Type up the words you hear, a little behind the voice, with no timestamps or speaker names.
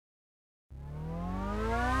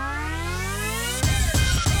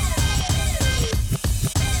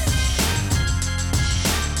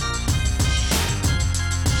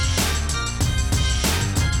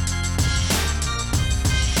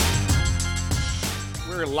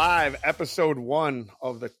We're live, episode 1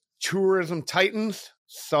 of the Tourism Titans,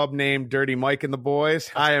 sub-named Dirty Mike and the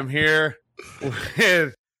boys. I am here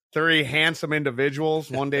with 3 handsome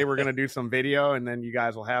individuals. One day we're going to do some video, and then you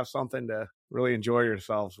guys will have something to really enjoy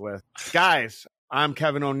yourselves with. Guys, I'm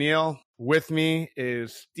Kevin O'Neill. With me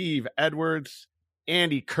is Steve Edwards,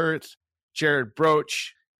 Andy Kurtz, Jared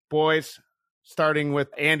Broach. Boys, starting with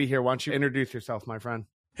Andy here, why don't you introduce yourself, my friend?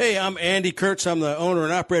 Hey, I'm Andy Kurtz. I'm the owner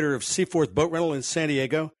and operator of Seaforth Boat Rental in San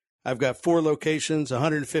Diego. I've got 4 locations,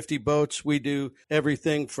 150 boats. We do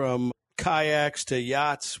everything from kayaks to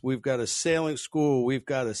yachts. We've got a sailing school. We've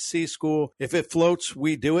got a sea school. If it floats,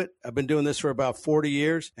 we do it. I've been doing this for about 40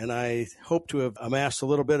 years, and I hope to have amassed a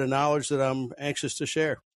little bit of knowledge that I'm anxious to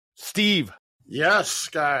share. Steve. Yes,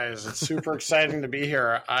 guys. It's super exciting to be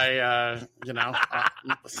here.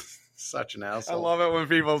 Such an asshole. I love it when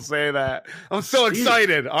people say that. I'm so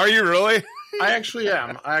excited. Are you really? I actually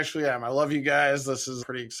am. I love you guys. This is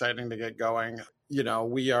pretty exciting to get going. You know,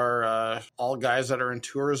 we are all guys that are in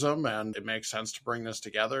tourism, and it makes sense to bring this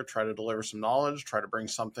together, try to deliver some knowledge, try to bring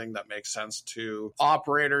something that makes sense to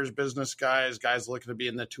operators, business guys looking to be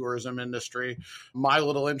in the tourism industry. My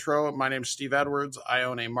little intro, my name's Steve Edwards. I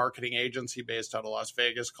own a marketing agency based out of Las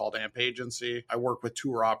Vegas called AMP Agency. I work with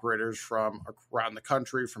tour operators from around the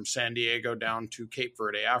country, from San Diego down to Cape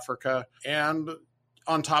Verde, Africa. And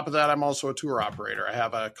on top of that, I'm also a tour operator. I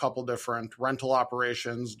have a couple different rental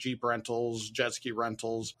operations, Jeep rentals, jet ski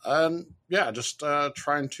rentals, and just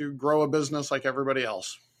trying to grow a business like everybody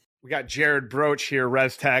else. We got Jared Broach here,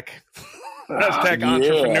 ResTech. ResTech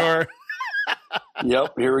entrepreneur.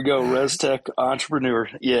 Yep, here we go, ResTech entrepreneur.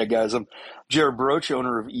 Yeah, guys, I'm Jared Broach,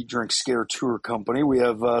 owner of Eat, Drink, Scare Tour Company. We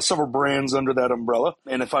have several brands under that umbrella,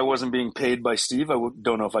 and if I wasn't being paid by Steve,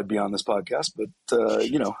 don't know if I'd be on this podcast, but,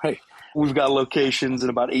 hey. We've got locations in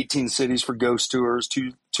about 18 cities for ghost tours,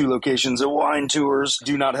 two locations at wine tours.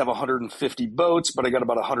 Do not have 150 boats, but I got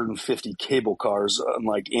about 150 cable cars.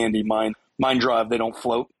 Unlike Andy, mine drive, they don't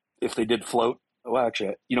float. If they did float,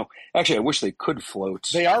 actually, I wish they could float.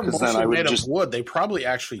 They are mostly made of wood. They probably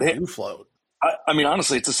actually do float. I mean,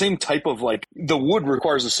 honestly, it's the same type of the wood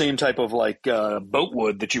requires the same type of boat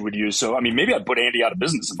wood that you would use. So, I mean, maybe I'd put Andy out of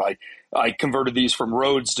business if I converted these from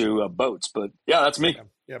roads to boats. But yeah, that's me.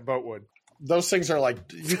 Yeah, boat wood. Those things are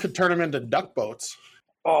you could turn them into duck boats.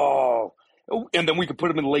 Oh, and then we could put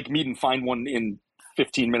them in Lake Mead and find one in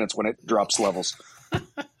 15 minutes when it drops levels.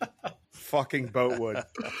 Fucking boat wood.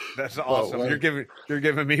 That's awesome. You're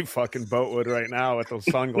giving me fucking boat wood right now with those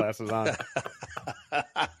sunglasses on.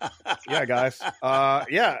 Yeah, guys.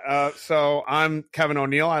 So I'm Kevin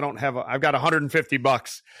O'Neill. I've got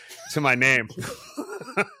 $150 to my name.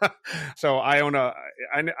 So I own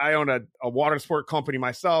a water sport company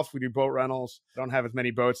myself. We do boat rentals. I don't have as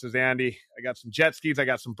many boats as Andy. I got some jet skis. I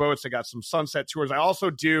got some boats. I got some sunset tours. I also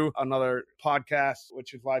do another podcast,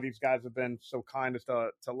 which is why these guys have been so kind as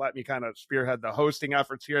to let me kind of spearhead the hosting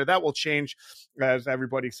efforts here. That will change as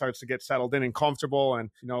everybody starts to get settled in and comfortable. And,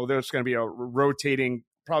 there's going to be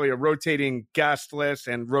probably a rotating guest list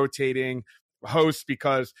and rotating hosts,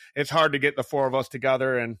 because it's hard to get the 4 of us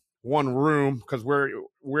together in one room, because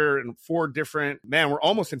we're in 4 different, we're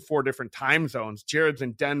almost in 4 different time zones. Jared's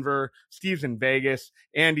in Denver, Steve's in Vegas,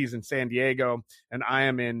 Andy's in San Diego, and I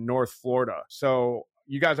am in North Florida. So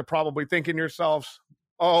you guys are probably thinking to yourselves,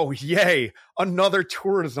 oh, yay, another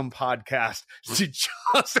tourism podcast. Just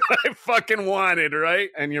what I fucking wanted, right?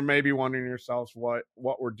 And you're maybe wondering yourselves what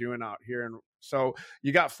we're doing out here. And so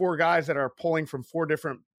you got 4 guys that are pulling from 4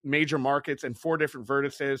 different major markets and 4 different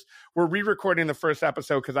vertices. We're re-recording the first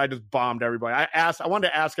episode because I just bombed everybody. I wanted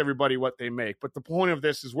to ask everybody what they make, but the point of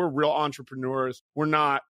this is we're real entrepreneurs. We're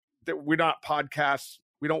not podcasts.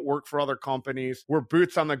 We don't work for other companies. We're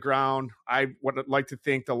boots on the ground. I would like to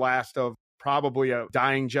think the last of probably a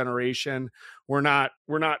dying generation. We're not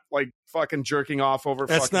like fucking jerking off over.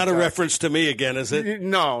 That's not a reference to me again, is it?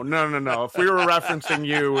 No. If we were referencing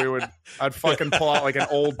you, I'd fucking pull out like an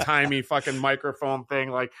old timey fucking microphone thing,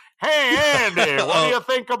 like, "Hey Andy, what do you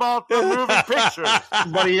think about the movie pictures?"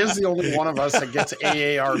 But he is the only one of us that gets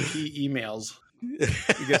AARP emails.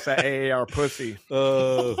 He gets that AAR pussy.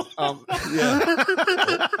 Yeah.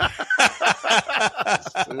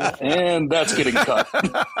 And that's getting cut.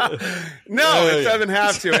 No, it doesn't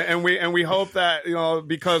have to. And we hope that,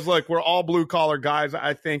 because look, we're all blue collar guys,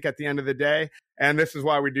 I think, at the end of the day. And this is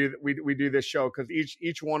why we do this show, because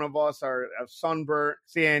each one of us are sunburnt,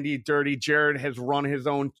 sandy, dirty. Jared has run his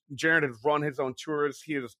own tours.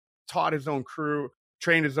 He has taught his own crew,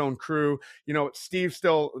 trained his own crew.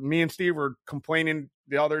 Me and Steve were complaining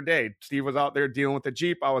the other day. Steve was out there dealing with the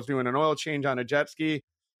Jeep. I was doing an oil change on a jet ski.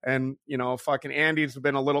 And, fucking Andy's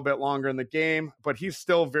been a little bit longer in the game, but he's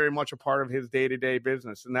still very much a part of his day-to-day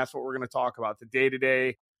business. And that's what we're going to talk about, the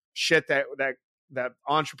day-to-day shit that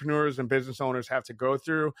entrepreneurs and business owners have to go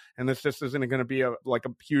through. And this just isn't going to be a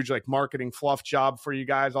huge marketing fluff job for you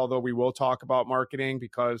guys, although we will talk about marketing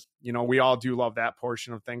because, we all do love that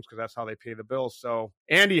portion of things because that's how they pay the bills. So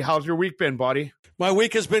Andy, how's your week been, buddy? My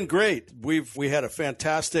week has been great. We had a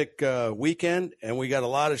fantastic weekend, and we got a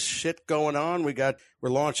lot of shit going on. We're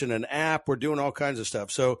launching an app. We're doing all kinds of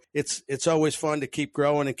stuff. So it's always fun to keep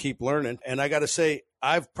growing and keep learning. And I got to say,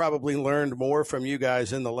 I've probably learned more from you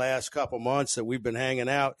guys in the last couple months that we've been hanging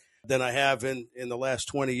out than I have in the last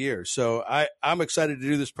 20 years. So I'm excited to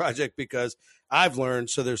do this project because I've learned,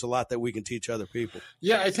 so there's a lot that we can teach other people.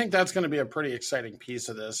 Yeah, I think that's going to be a pretty exciting piece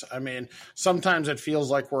of this. I mean, sometimes it feels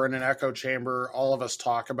like we're in an echo chamber. All of us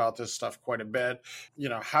talk about this stuff quite a bit.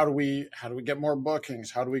 How do we get more bookings?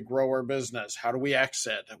 How do we grow our business? How do we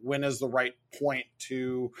exit? When is the right point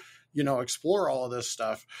to explore all of this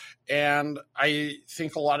stuff? And I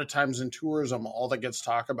think a lot of times in tourism, all that gets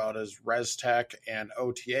talked about is res tech and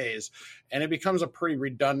OTAs. And it becomes a pretty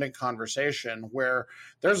redundant conversation where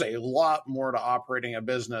there's a lot more to operating a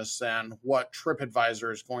business than what TripAdvisor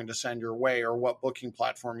is going to send your way or what booking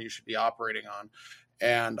platform you should be operating on.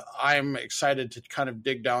 And I'm excited to kind of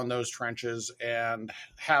dig down those trenches and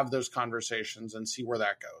have those conversations and see where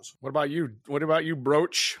that goes. What about you?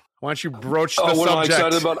 Broach? Why don't you broach the what subject? I'm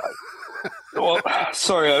excited about? Well,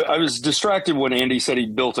 sorry, I was distracted when Andy said he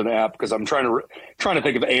built an app because I'm trying to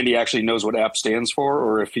think if Andy actually knows what app stands for,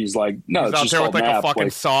 or if he's like, no, he's it's out just there called with an a app. Fucking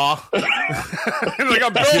saw. He's like,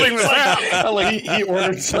 I'm building this app. He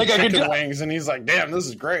ordered some chicken wings, and he's like, damn, this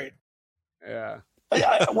is great. Yeah.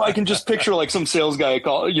 I can just picture some sales guy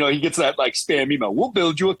call. He gets that spam email. We'll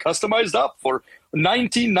build you a customized app for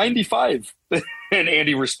 $19.95, and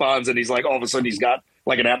Andy responds, and he's like, all of a sudden, he's got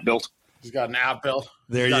an app built. He's got an app built.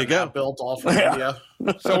 There you go. Built all from India.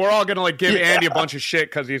 So we're all gonna give Andy a bunch of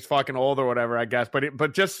shit because he's fucking old or whatever, I guess.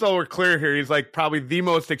 But just so we're clear here, he's probably the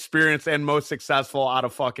most experienced and most successful out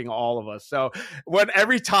of fucking all of us. So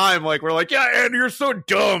every time we're like, yeah, Andy, you're so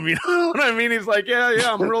dumb, you know what I mean? He's like, yeah,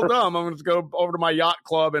 I'm real dumb. I'm gonna go over to my yacht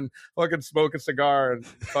club and fucking smoke a cigar and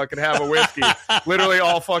fucking have a whiskey, literally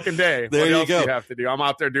all fucking day. There what else go. Do you have to do? I'm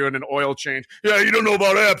out there doing an oil change. Yeah, you don't know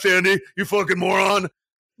about apps, Andy. You fucking moron.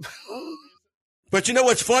 But you know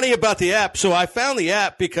what's funny about the app? So I found the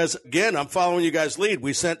app because, again, I'm following you guys' lead.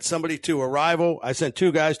 We sent somebody to Arrival. I sent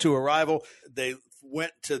 2 guys to Arrival. They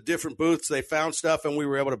went to different booths. They found stuff, and we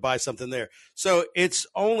were able to buy something there. So it's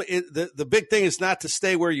the big thing is not to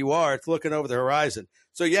stay where you are. It's looking over the horizon.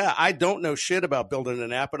 So, yeah, I don't know shit about building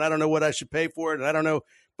an app, and I don't know what I should pay for it, and I don't know.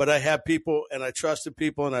 But I have people, and I trusted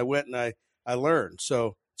people, and I went and I learned.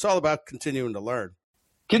 So it's all about continuing to learn.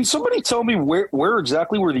 Can somebody tell me where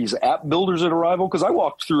exactly were these app builders at Arrival? Because I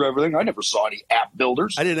walked through everything. I never saw any app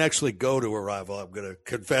builders. I didn't actually go to Arrival. I'm going to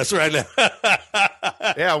confess right now.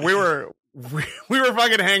 Yeah, we were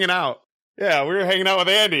fucking hanging out. Yeah, we were hanging out with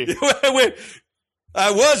Andy.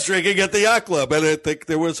 I was drinking at the yacht club, and I think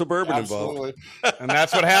there was some bourbon involved. And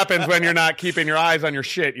that's what happens when you're not keeping your eyes on your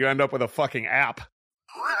shit. You end up with a fucking app.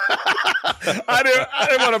 I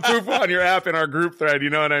didn't want to poop on your app in our group thread. You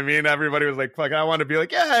know what I mean? Everybody was like, fuck, I want to be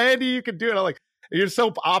like, yeah, Andy, you can do it. I'm like, you're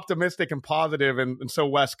so optimistic and positive and so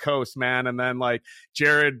West Coast, man. And then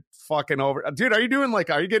Jared fucking over. Dude, are you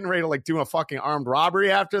getting ready to do a fucking armed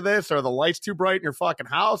robbery after this? Or the lights too bright in your fucking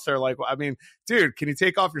house? Or dude, can you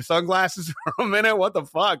take off your sunglasses for a minute? What the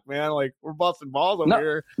fuck, man? We're busting balls over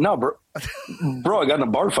here. No, bro. I got in a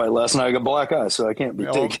bar fight last night. I got black eyes, so I can't be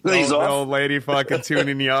taking these off. The old lady fucking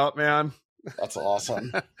tuning you up, man. That's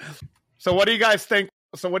awesome. So what do you guys think?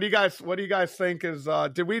 What do you guys think is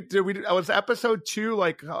did we was episode 2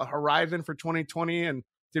 Horizon for 2020, and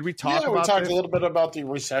did we talk about we talked this? a little bit about the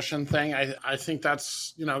recession thing. I think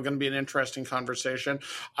that's going to be an interesting conversation.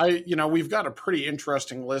 We've got a pretty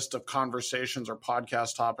interesting list of conversations or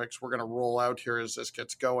podcast topics we're going to roll out here as this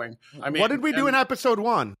gets going. I mean, what did we do in episode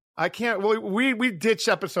 1? I can't. We ditched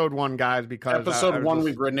episode 1, guys, because episode 1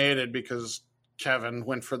 we grenaded because Kevin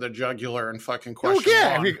went for the jugular and fucking questioned.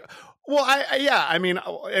 Oh yeah. Well, I mean,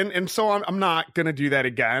 and so I'm not gonna do that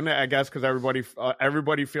again, I guess, because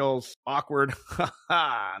everybody feels awkward.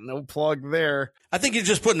 No plug there. I think you're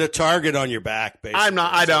just putting a target on your back. Basically, I'm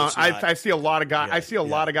not. I don't. So I see a lot of guys. Yeah, I see a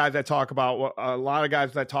lot of guys that talk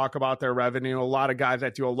about their revenue. A lot of guys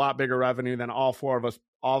that do a lot bigger revenue than all 4 of us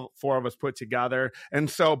all four of us put together. And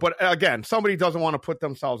so, but again, somebody doesn't want to put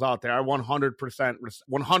themselves out there. I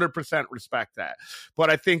 100% respect that. But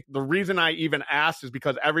I think the reason I even asked is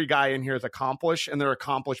because every guy in here is accomplished, and they're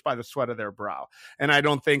accomplished by the sweat of their brow. And I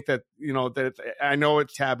don't think that, that I know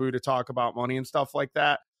it's taboo to talk about money and stuff like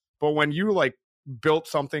that. But when you like built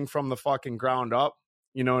something from the fucking ground up,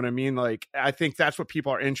 you know what I mean? Like, I think that's what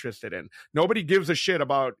people are interested in. Nobody gives a shit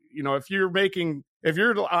about, if you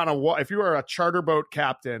are a charter boat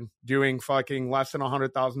captain doing fucking less than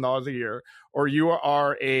 $100,000 a year, or you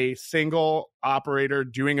are a single operator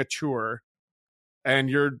doing a tour and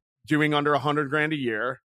you're doing under $100,000 a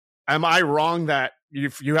year. Am I wrong that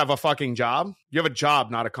you have a fucking job? You have a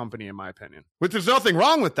job, not a company, in my opinion, which there's nothing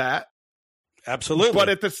wrong with that. Absolutely,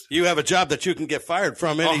 but you have a job that you can get fired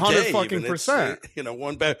from any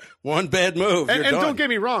 100%. One bad move, and don't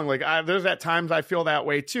get me wrong. Like, there's at times I feel that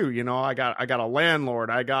way too. I got a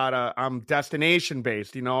landlord. I'm destination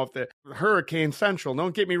based. If the Hurricane Central.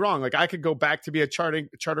 Don't get me wrong. Like, I could go back to be a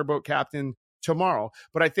charter boat captain tomorrow.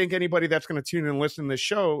 But I think anybody that's going to tune in and listen to this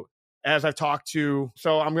show, as I've talked to,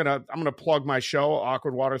 so I'm gonna plug my show,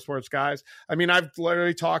 Awkward Water Sports Guys. I mean, I've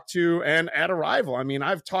literally talked to, and at Arrival, I mean,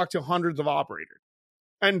 I've talked to hundreds of operators,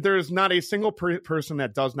 and there's not a single person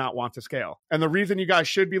that does not want to scale. And the reason you guys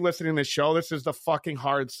should be listening to this show, this is the fucking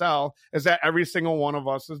hard sell, is that every single one of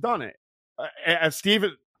us has done it. As Steve,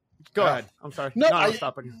 go ahead. I'm sorry. I'm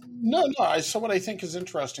stopping you. No. So what I think is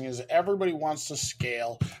interesting is everybody wants to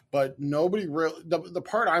scale, but nobody really. The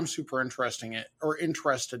part I'm super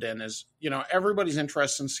interested in is, everybody's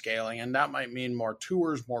interested in scaling, and that might mean more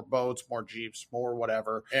tours, more boats, more Jeeps, more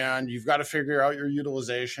whatever. And you've got to figure out your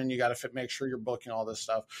utilization. You got to make sure you're booking all this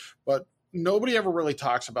stuff, but nobody ever really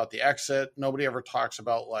talks about the exit. Nobody ever talks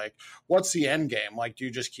about, like, what's the end game? Like, do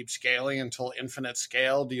you just keep scaling until infinite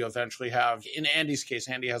scale? Do you eventually have, in Andy's case,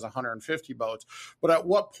 Andy has 150 boats, but at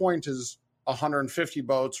what point is 150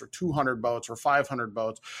 boats or 200 boats or 500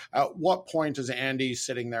 boats? At what point is Andy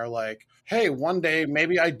sitting there like, hey, one day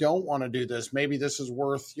maybe I don't want to do this. Maybe this is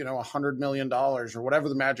worth, $100 million or whatever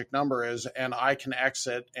the magic number is, and I can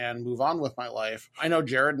exit and move on with my life. I know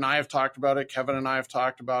Jared and I have talked about it. Kevin and I have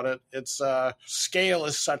talked about it. It's scale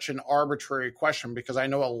is such an arbitrary question, because I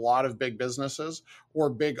know a lot of big businesses or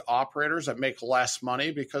big operators that make less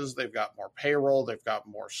money because they've got more payroll, they've got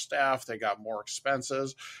more staff, they got more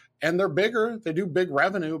expenses. And they're bigger, they do big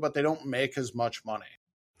revenue, but they don't make as much money.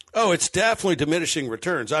 Oh, it's definitely diminishing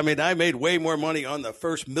returns. I mean, I made way more money on the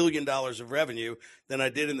first $1 million of revenue than I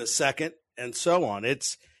did in the second, and so on.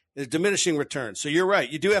 It's diminishing returns. So you're right.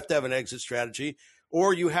 You do have to have an exit strategy,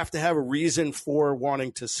 or you have to have a reason for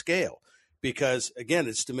wanting to scale, because, again,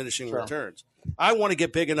 it's diminishing returns. I want to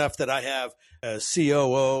get big enough that I have a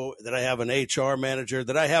COO, that I have an HR manager,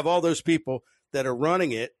 that I have all those people that are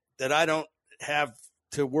running it, that I don't have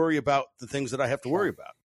to worry about the things that I have to worry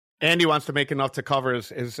about. Andy wants to make enough to cover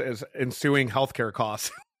his ensuing healthcare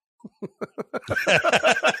costs.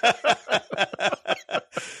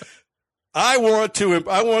 I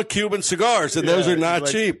want Cuban cigars, and those are not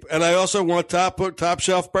cheap. And I also want top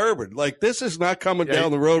shelf bourbon. Like, this is not coming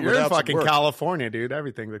down the road you're without in fucking some work. California, dude.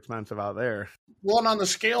 Everything's expensive out there. Well, and on the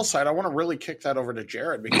scale side, I want to really kick that over to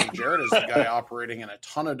Jared, because Jared is the guy operating in a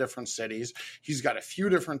ton of different cities. He's got a few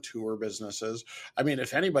different tour businesses. I mean,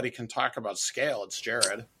 if anybody can talk about scale, it's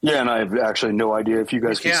Jared. Yeah, and I have actually no idea if you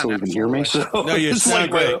guys can still even hear me. So no, you sound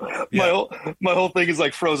great. My whole thing is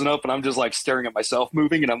like frozen up, and I'm just like staring at myself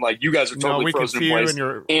moving, and I'm like, you guys are totally frozen in place.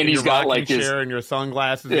 Andy's got like his chair and your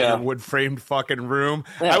sunglasses in your wood framed fucking room.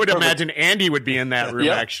 I would imagine Andy would be in that room.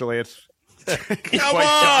 Actually, it's. Come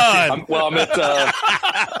on! I'm at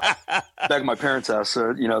back at my parents' house.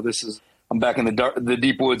 So I'm back in the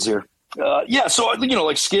deep woods here. So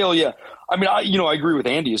like scale. Yeah, I mean, I agree with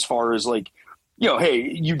Andy as far as like,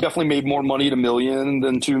 hey, you definitely made more money at $1 million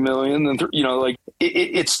than $2 million than like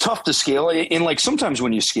it's tough to scale. And like sometimes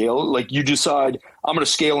when you scale, like you decide I'm going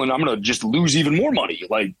to scale and I'm going to just lose even more money,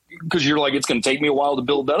 like because you're like it's going to take me a while to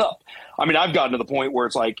build that up. I mean, I've gotten to the point where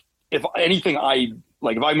it's like if anything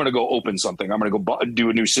if I'm going to go open something, I'm going to go do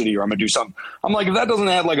a new city, or I'm going to do something. I'm like, if that doesn't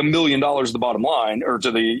add like $1 million to the bottom line or to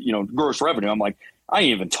the, gross revenue, I'm like, I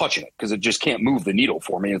ain't even touching it, because it just can't move the needle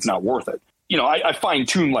for me. It's not worth it. I fine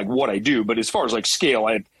tune like what I do, but as far as like scale,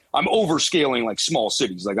 I'm over scaling like small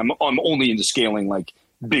cities. Like I'm only into scaling like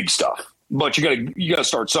big stuff, but you gotta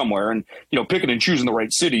start somewhere. And, picking and choosing the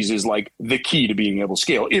right cities is like the key to being able to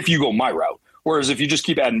scale if you go my route. Whereas if you just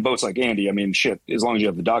keep adding boats like Andy, I mean, shit, as long as you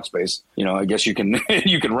have the dock space, I guess you can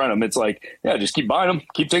you can rent them. It's like, yeah, just keep buying them,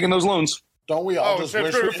 keep taking those loans. Don't we all just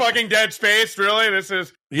wish we fucking dead space? Really? This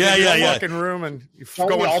is fucking room, and you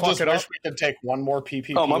don't we all just wish we could take one more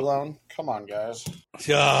PPP loan? Come on, guys.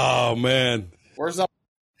 Oh man, where's that?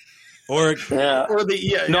 Or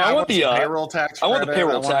the no, I want the payroll tax credit. I want the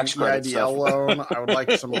payroll tax credit EIDL loan. I would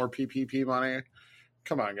like some more PPP money.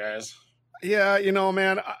 Come on, guys. Yeah,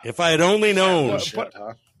 man. If I had only known.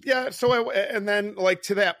 Yeah. So, and then like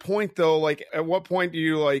to that point though, like at what point do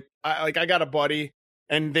you I got a buddy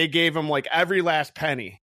and they gave him like every last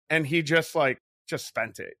penny and he just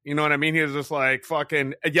spent it. You know what I mean? He was just like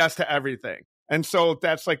fucking yes to everything. And so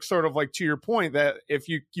that's like sort of like to your point that if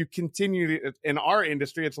you continue to, in our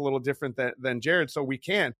industry, it's a little different than Jared. So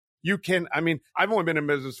you can, I mean, I've only been in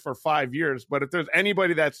business for 5 years, but if there's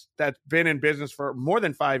anybody that's been in business for more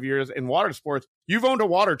than 5 years in water sports, you've owned a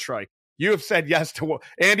water trike. You have said yes to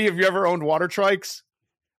Andy. Have you ever owned water trikes?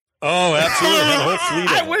 Oh, absolutely. Had a whole fleet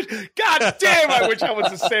of I wish, God damn, I wish I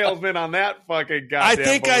was a salesman on that fucking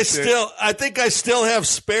goddamn bullshit. I think I still have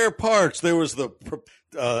spare parts. There was the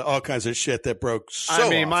all kinds of shit that broke.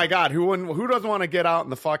 My God, who doesn't want to get out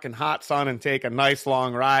in the fucking hot sun and take a nice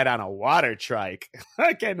long ride on a water trike?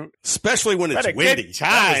 Especially when it's windy.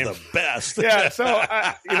 That is the best. Yeah. So,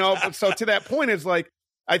 so to that point is like,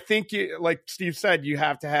 I think like Steve said, you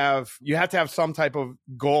have to have some type of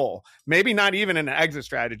goal, maybe not even an exit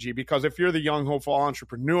strategy, because if you're the young hopeful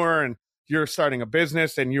entrepreneur and you're starting a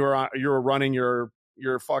business and you're running your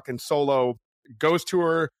fucking solo ghost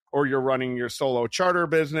tour, or you're running your solo charter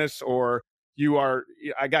business, or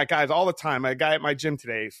I got guys all the time. A guy at my gym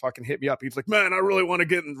today fucking hit me up. He's like, man, I really want to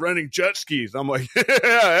get in renting jet skis. I'm like,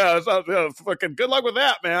 yeah, fucking good luck with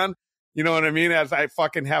that, man. You know what I mean? As I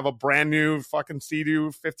fucking have a brand new fucking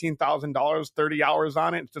Sea-Doo, $15,000, 30 hours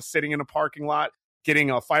on it, just sitting in a parking lot, getting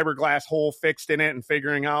a fiberglass hole fixed in it and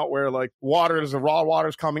figuring out where like the raw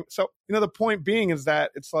water's coming. So, the point being is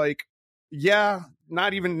that it's like, yeah,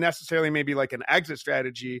 not even necessarily maybe like an exit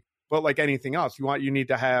strategy, but like anything else, you need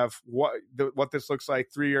to have what this looks like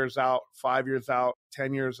 3 years out, 5 years out,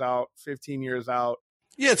 10 years out, 15 years out.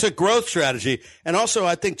 Yeah, it's a growth strategy. And also,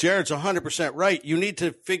 I think Jared's 100% right. You need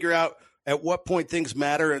to figure out at what point things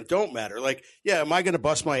matter and don't matter. Like, yeah, am I going to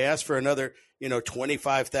bust my ass for another,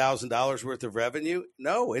 $25,000 worth of revenue?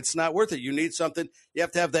 No, it's not worth it. You need something. You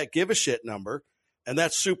have to have that give a shit number. And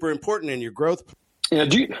that's super important in your growth. Yeah.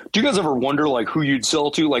 Do you guys ever wonder like who you'd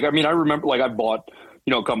sell to? Like, I mean, I remember like I bought,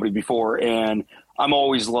 a company before, and I'm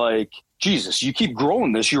always like, Jesus, you keep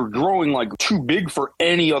growing this. You're growing like too big for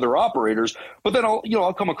any other operators. But then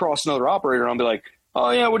I'll come across another operator and I'll be like, oh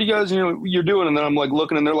yeah, what do you guys, you're doing? And then I'm like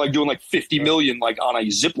looking and they're like doing like 50 million, like on a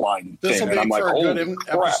zip line thing. This will be and I'm for like, a good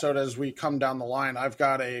episode as we come down the line. I've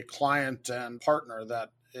got a client and partner that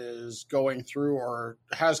is going through or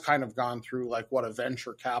has kind of gone through like what a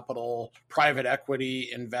venture capital, private equity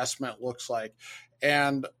investment looks like.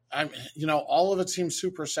 And all of it seems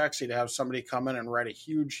super sexy to have somebody come in and write a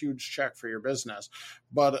huge, huge check for your business.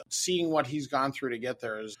 But seeing what he's gone through to get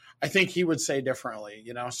there I think he would say differently,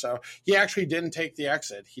 So he actually didn't take the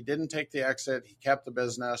exit. He kept the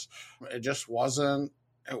business. It just wasn't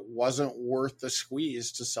worth the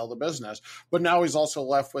squeeze to sell the business. But now he's also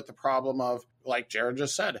left with the problem of, like Jared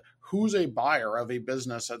just said, who's a buyer of a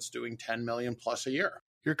business that's doing 10 million plus a year?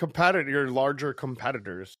 Your larger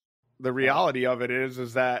competitors. The reality of it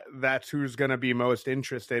is that that's who's going to be most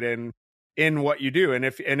interested in what you do. And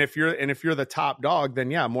if you're the top dog, then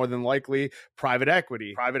yeah, more than likely private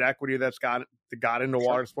equity that's got into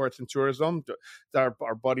water sports and tourism.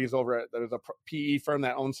 Our buddies over at, there's a PE firm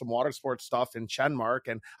that owns some water sports stuff in Chenmark.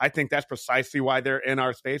 And I think that's precisely why they're in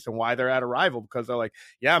our space and why they're at Arrival, because they're like,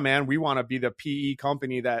 yeah, man, we want to be the PE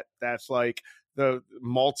company that's like the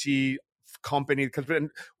multi company, because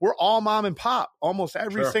we're all mom and pop, almost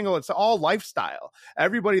every single, it's all lifestyle.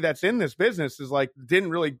 Everybody that's in this business is like,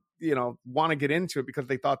 didn't really want to get into it because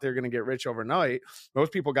they thought they were going to get rich overnight.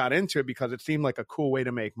 Most people got into it because it seemed like a cool way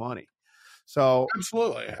to make money. So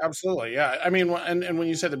absolutely, yeah. I mean, and when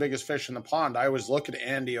you said the biggest fish in the pond, I was looking at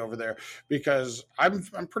Andy over there because I'm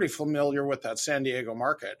pretty familiar with that San Diego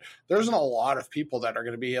market. There isn't a lot of people that are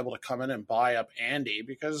going to be able to come in and buy up Andy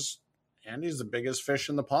because Andy's the biggest fish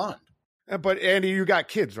in the pond. But Andy, you got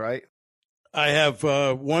kids, right? I have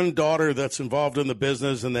one daughter that's involved in the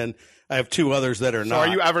business, and then I have two others that are not. So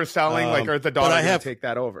are you ever selling, or the daughter going to take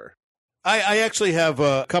that over? I actually have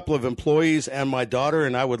a couple of employees and my daughter,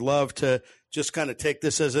 and I would love to just kind of take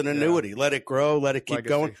this as an annuity, let it grow, let it keep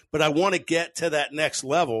going. But I want to get to that next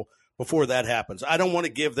level before that happens. I don't want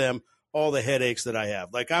to give them all the headaches that I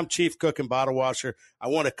have. Like, I'm chief cook and bottle washer. I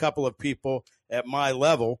want a couple of people, at my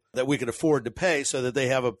level that we could afford to pay so that they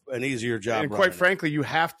have an easier job. And quite frankly, you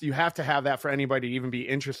have to have that for anybody to even be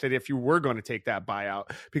interested if you were going to take that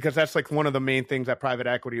buyout, because that's like one of the main things that private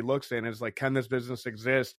equity looks in is like, can this business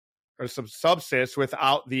exist or subsist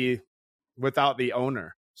without the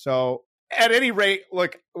owner? So at any rate,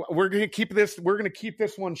 look, we're going to keep this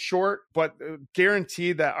one short, but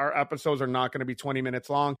guaranteed that our episodes are not going to be 20 minutes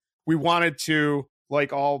long. We wanted to,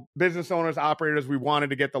 like all business owners, operators, we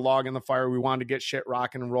wanted to get the log in the fire. We wanted to get shit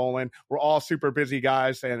rocking and rolling. We're all super busy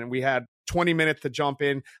guys, and we had 20 minutes to jump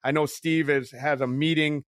in. I know Steve has a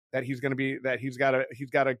meeting that he's got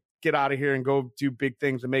to get out of here and go do big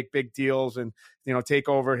things and make big deals and, take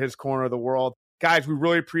over his corner of the world. Guys, we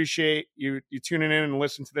really appreciate you tuning in and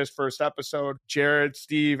listening to this first episode. Jared,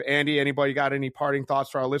 Steve, Andy, anybody got any parting thoughts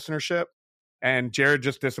for our listenership? And Jared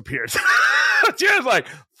just disappears. Jared's like,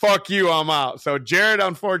 fuck you, I'm out. So Jared,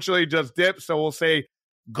 unfortunately, just dipped. So we'll say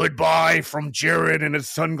goodbye from Jared and his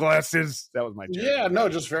sunglasses. That was my Jared. Yeah, no,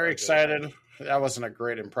 just very excited. That wasn't a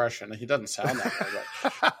great impression. He doesn't sound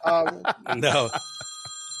that way. No.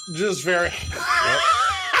 Just very...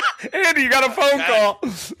 Andy, you got a phone call.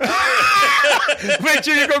 Make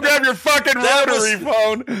sure you go grab your fucking rotary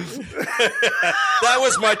phone. That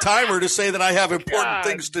was my timer to say that I have important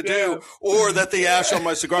things to do, or that the ash on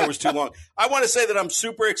my cigar was too long. I want to say that I'm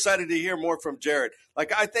super excited to hear more from Jared.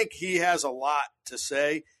 Like, I think he has a lot to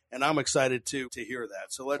say, and I'm excited to hear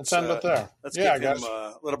that. So let's end it there. Let's give him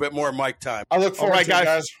a little bit more mic time. I look forward to it,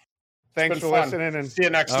 guys. Thanks for listening, and see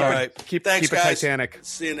you next time. All right. Keep it Titanic.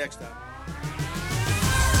 See you next time.